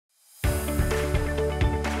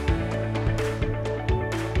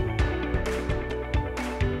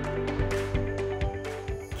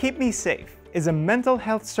Keep Me Safe is a mental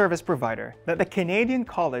health service provider that the Canadian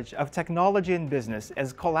College of Technology and Business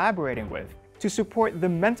is collaborating with to support the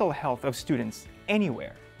mental health of students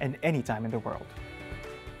anywhere and anytime in the world.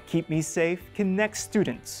 Keep Me Safe connects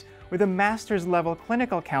students with a master's level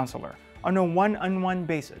clinical counselor on a one-on-one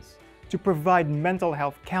basis to provide mental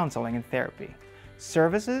health counseling and therapy.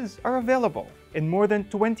 Services are available in more than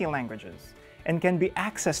 20 languages and can be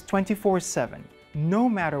accessed 24/7, no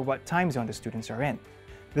matter what time zone the students are in.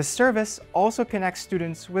 The service also connects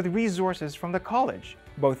students with resources from the college,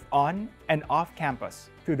 both on and off campus,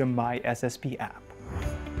 through the MySSP app.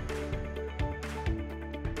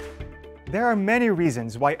 There are many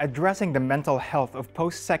reasons why addressing the mental health of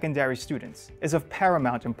post-secondary students is of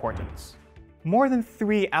paramount importance. More than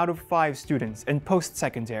 3 out of 5 students in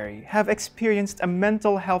post-secondary have experienced a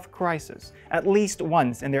mental health crisis at least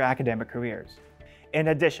once in their academic careers. In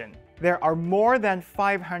addition, there are more than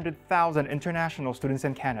 500,000 international students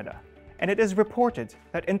in Canada, and it is reported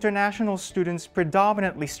that international students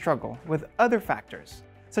predominantly struggle with other factors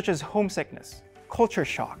such as homesickness, culture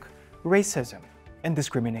shock, racism, and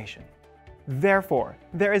discrimination. Therefore,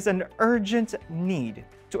 there is an urgent need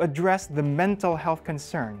to address the mental health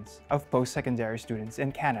concerns of post-secondary students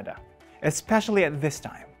in Canada, especially at this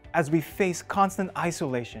time, as we face constant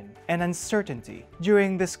isolation and uncertainty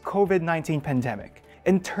during this COVID-19 pandemic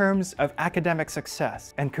in terms of academic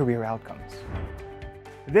success and career outcomes.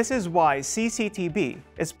 This is why CCTB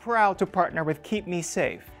is proud to partner with Keep Me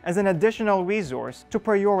Safe as an additional resource to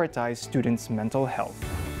prioritize students' mental health.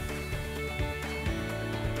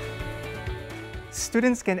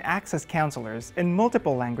 Students can access counselors in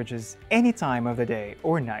multiple languages any time of the day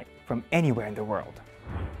or night from anywhere in the world.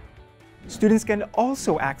 Students can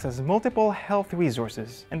also access multiple health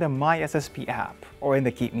resources in the MySSP app or in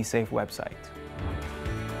the Keep Me Safe website.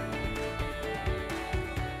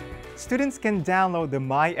 Students can download the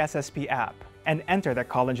MySSP app and enter their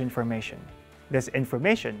college information. This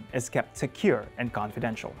information is kept secure and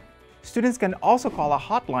confidential. Students can also call a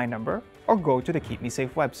hotline number or go to the Keep Me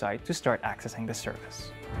Safe website to start accessing the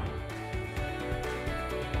service.